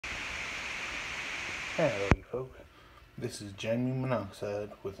Howdy folks, this is Jamie Monoxide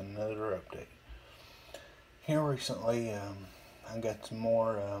with another update. Here recently, I got some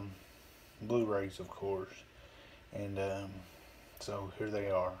more Blu-rays, of course, and so here they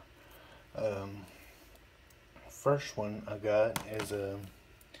are. First one I got is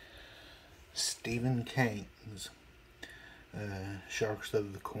Stephen King's Sharks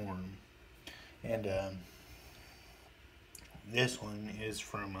of the Corn, and this one is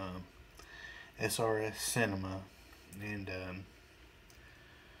from SRS Cinema, and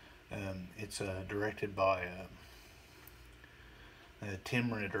it's directed by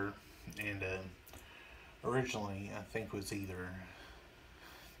Tim Ritter, and originally I think was either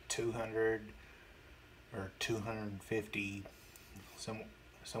 200 or 250,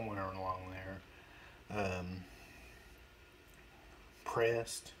 somewhere along there,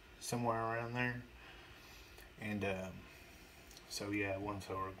 pressed somewhere around there, and so yeah, once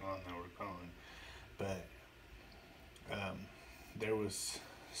they were gone. But there was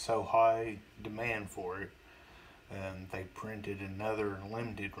so high demand for it, they printed another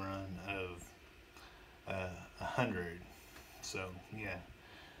limited run of 100. So yeah,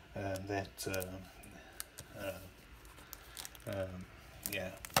 that's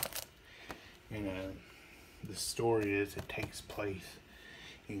yeah. And the story is it takes place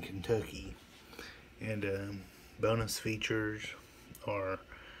in Kentucky, and bonus features are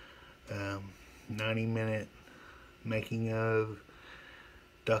 90-minute making of,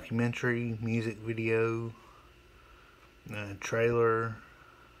 documentary, music video, trailer,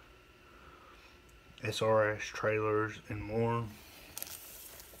 SRS trailers, and more.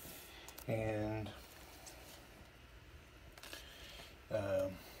 And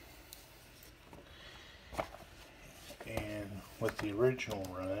with the original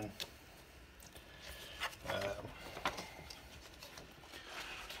run,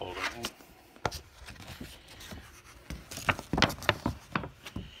 hold on.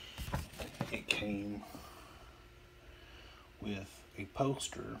 It came with a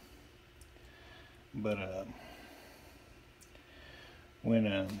poster, but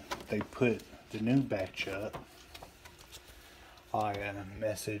when they put the new batch up, I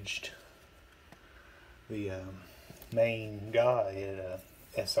messaged the main guy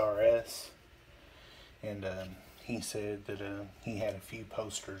at SRS, and he said that he had a few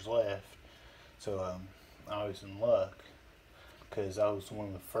posters left, so I was in luck, because I was one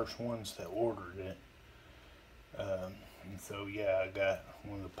of the first ones that ordered it. And so yeah, I got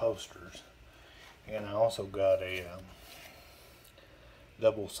one of the posters, and I also got a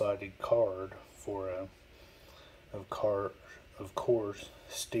double-sided card for of course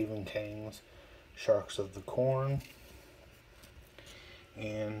Stephen King's Sharks of the Corn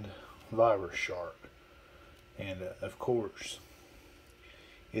and Virus Shark, and of course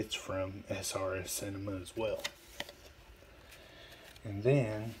it's from SRS Cinema as well. And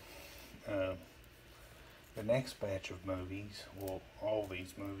then the next batch of movies, well, all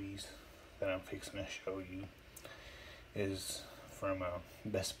these movies that I'm fixing to show you, is from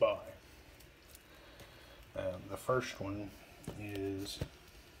Best Buy. The first one is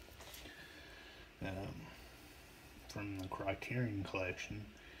from the Criterion Collection,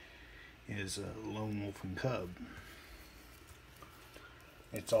 is Lone Wolf and Cub.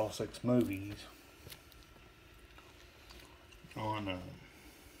 It's all 6 movies on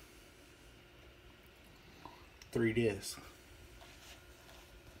 3 discs,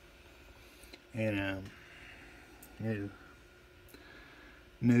 and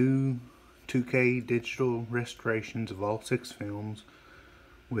new 2K digital restorations of all 6 films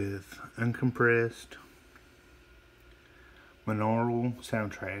with uncompressed binaural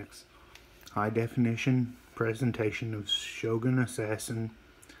soundtracks, high definition presentation of Shogun Assassin,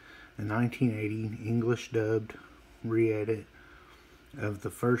 a 1980 English dubbed re-edit of the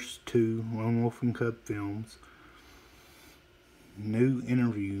first 2 Lone Wolf and Cub films, new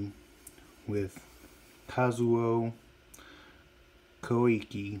interview with Kazuo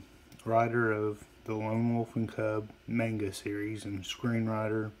Koike, writer of the Lone Wolf and Cub manga series and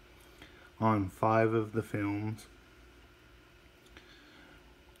screenwriter on 5 of the films.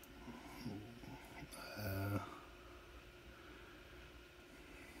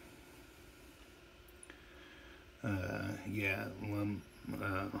 Yeah, Lamed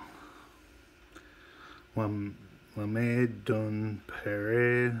Dun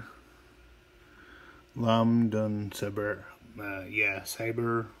Pere, Lam Dun Saber,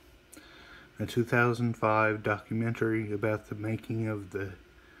 Saber, a 2005 documentary about the making of the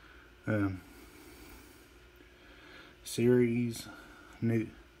series, new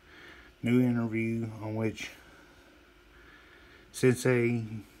interview on which Sensei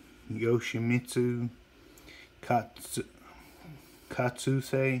Yoshimitsu Katsuse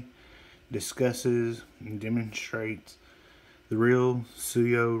discusses and demonstrates the real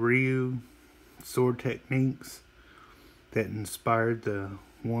Suyo Ryu sword techniques that inspired the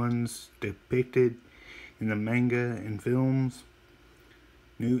ones depicted in the manga and films.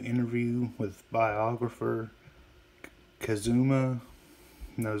 New interview with biographer Kazuma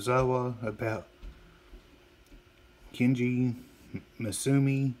Nozawa about Kenji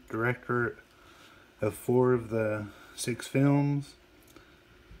Masumi, director of 4 of the 6 films.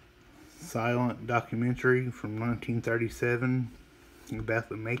 Silent documentary from 1937 about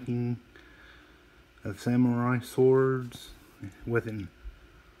the making of samurai swords with an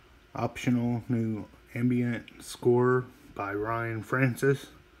optional new ambient score by Ryan Francis.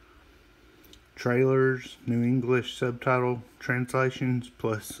 Trailers, new English subtitle translations,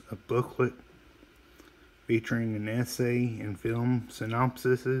 plus a booklet featuring an essay and film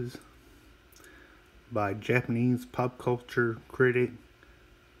synopsises by Japanese pop culture critic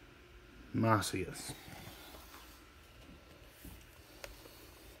Masius.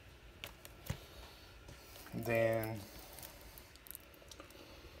 Then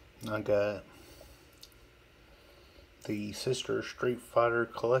I got the Sister Street Fighter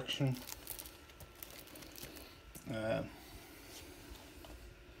collection.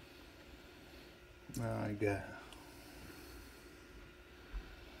 I got,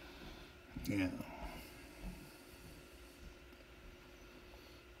 yeah.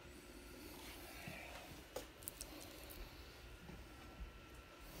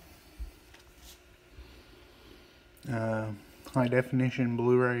 High definition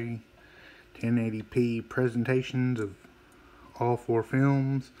Blu-ray 1080p presentations of all 4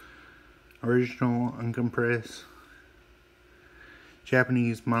 films, original uncompressed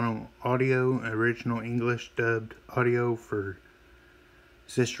Japanese mono audio, original English dubbed audio for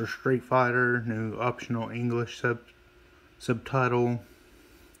Sister Street Fighter, new optional English subtitle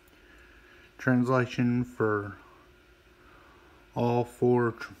translation for all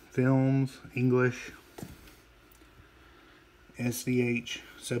 4 films, English SDH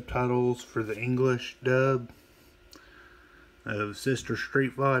subtitles for the English dub of Sister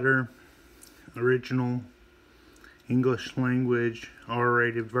Street Fighter, original English language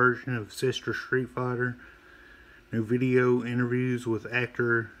R-rated version of Sister Street Fighter, new video interviews with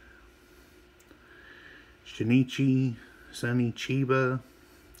actor Shinichi Sunny Chiba,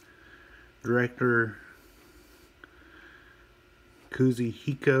 director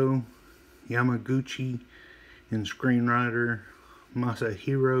Kazuhiko Yamaguchi, and screenwriter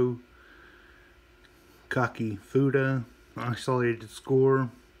Masahiro Kakifuda. Isolated score.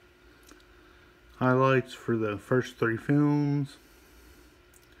 Highlights for the first 3 films.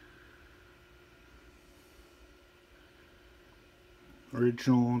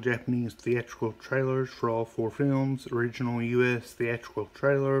 Original Japanese theatrical trailers for all 4 films. Original US theatrical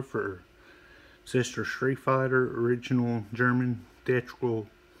trailer for Sister Street Fighter. Original German theatrical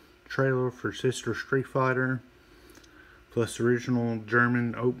trailer for Sister Street Fighter, plus original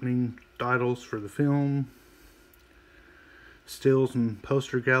German opening titles for the film. Stills and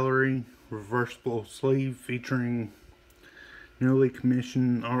poster gallery, reversible sleeve featuring newly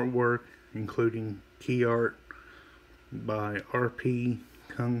commissioned artwork, including key art by RP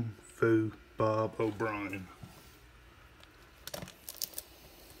Kung Fu Bob O'Brien.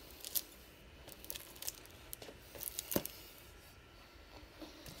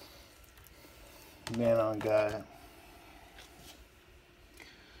 Then I got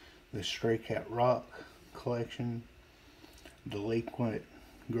the Stray Cat Rock collection, Delinquent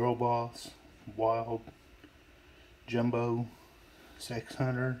Girl Boss, Wild Jumbo, Sex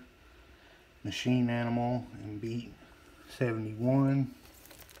Hunter, Machine Animal, and Beat 71.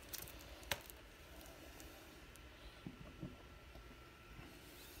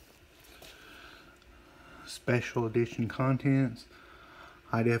 Special edition contents,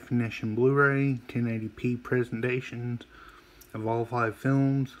 high definition Blu-ray, 1080p presentations of all 5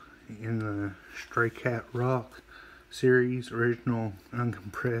 films in the Stray Cat Rock series, original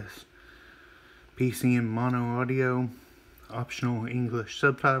uncompressed PCM mono audio, optional English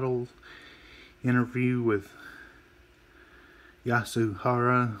subtitles, interview with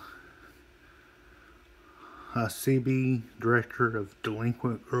Yasuhara Hasebe, director of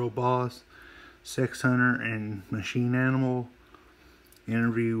Delinquent Girl Boss, Sex Hunter, and Machine Animal.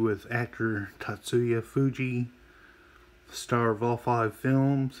 Interview with actor Tatsuya Fuji, star of all 5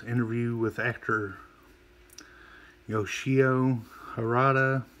 films. Interview with actor Yoshio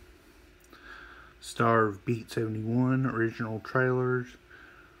Harada, star of Beat 71. Original trailers,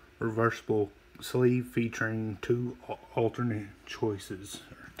 reversible sleeve featuring 2 alternate choices,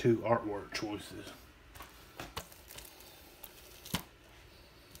 or 2 artwork choices.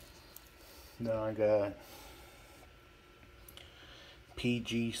 Then I got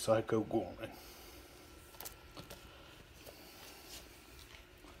PG Psycho Gorman.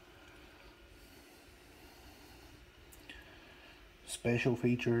 Special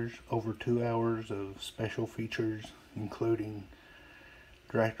features, over 2 hours of special features, including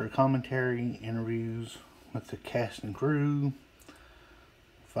director commentary, interviews with the cast and crew,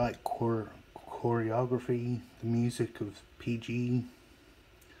 fight choreography, the music of PG,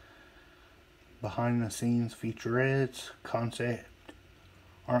 behind the scenes featurettes, concept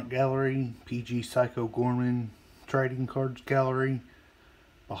art gallery, PG Psycho Gorman trading cards gallery,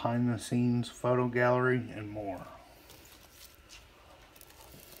 behind the scenes photo gallery, and more.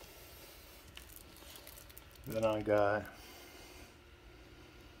 Then I got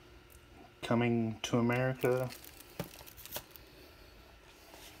Coming to America,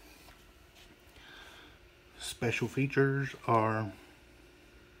 special features are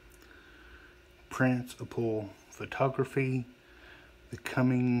principal photography, the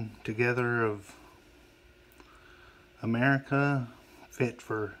coming together of America, fit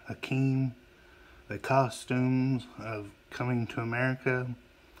for Hakeem, the costumes of Coming to America,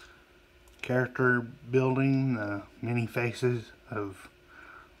 character building, the many faces of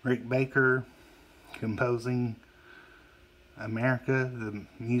Rick Baker, composing America, the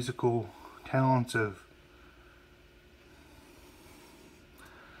musical talents of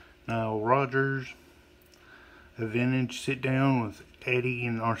Nile Rodgers, a vintage sit down with Eddie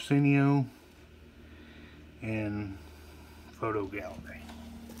and Arsenio, and photo gallery.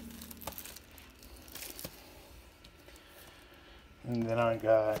 And then I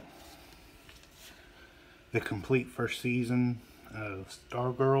got the complete first season of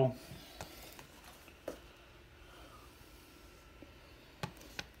Stargirl.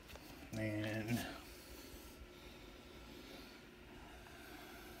 And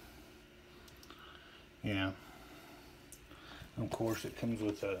yeah, of course it comes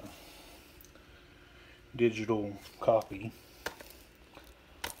with a digital copy.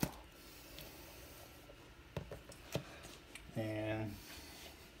 And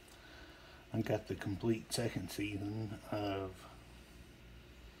I got the complete second season of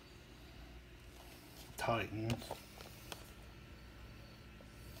Titans.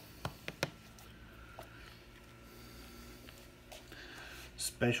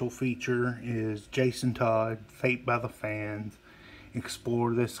 Special feature is Jason Todd, Fate by the Fans.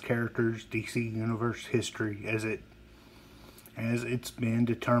 Explore this character's DC Universe history as it's been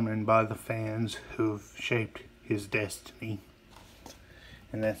determined by the fans who've shaped his destiny.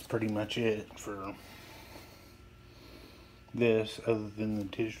 And that's pretty much it for this, other than the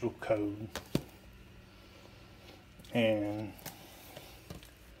digital code. And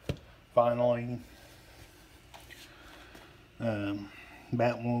finally,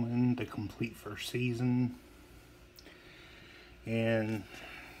 Batwoman, the complete first season, and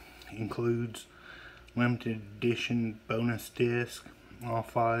includes limited edition bonus disc, all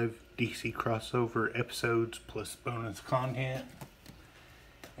 5 DC crossover episodes plus bonus content.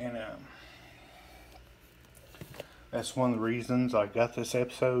 And that's one of the reasons I got this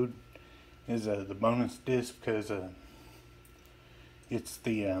episode, is the bonus disc, because it's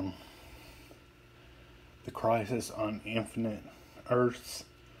the Crisis on Infinite Earths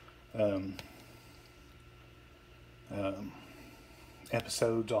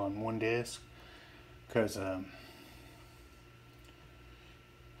episodes on one disc, because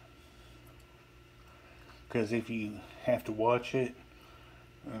if you have to watch it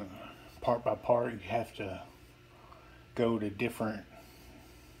part by part, you have to go to different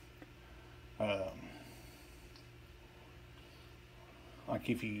like,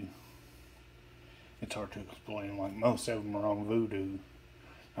 if you, it's hard to explain, like most of them are on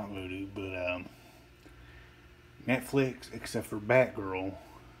not Voodoo, but Netflix, except for Batgirl,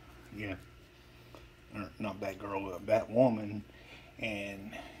 yeah, or not Batgirl, but Batwoman,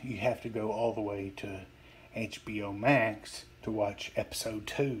 and you have to go all the way to HBO Max to watch episode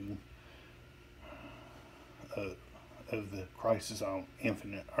 2 of the Crisis on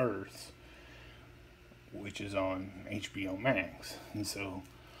Infinite Earths, which is on HBO Max. And so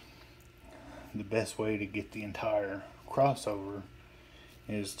the best way to get the entire crossover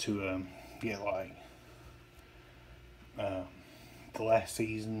is to get like the last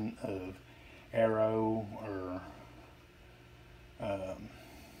season of Arrow, or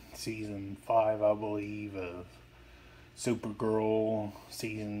season 5, I believe, of Supergirl,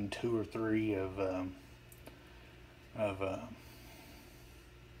 season 2 or 3 of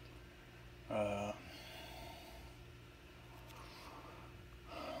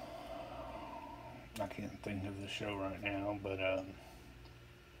I can't think of the show right now, but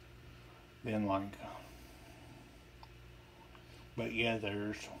Then like, but yeah,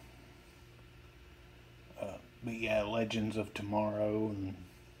 there's, but yeah, Legends of Tomorrow, and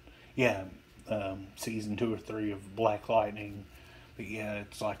yeah, season 2 or 3 of Black Lightning. But yeah,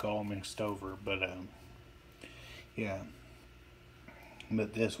 it's like all mixed over. But yeah,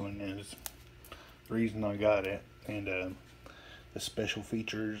 but this one is the reason I got it, and the special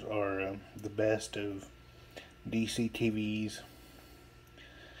features are the best of DC TV's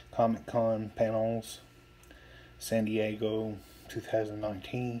Comic Con panels, San Diego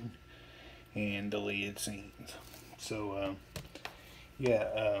 2019, and deleted scenes. So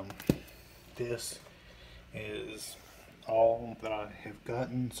yeah, this is all that I have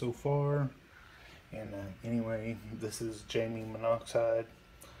gotten so far. And anyway, this is Jamie Monoxide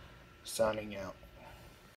signing out.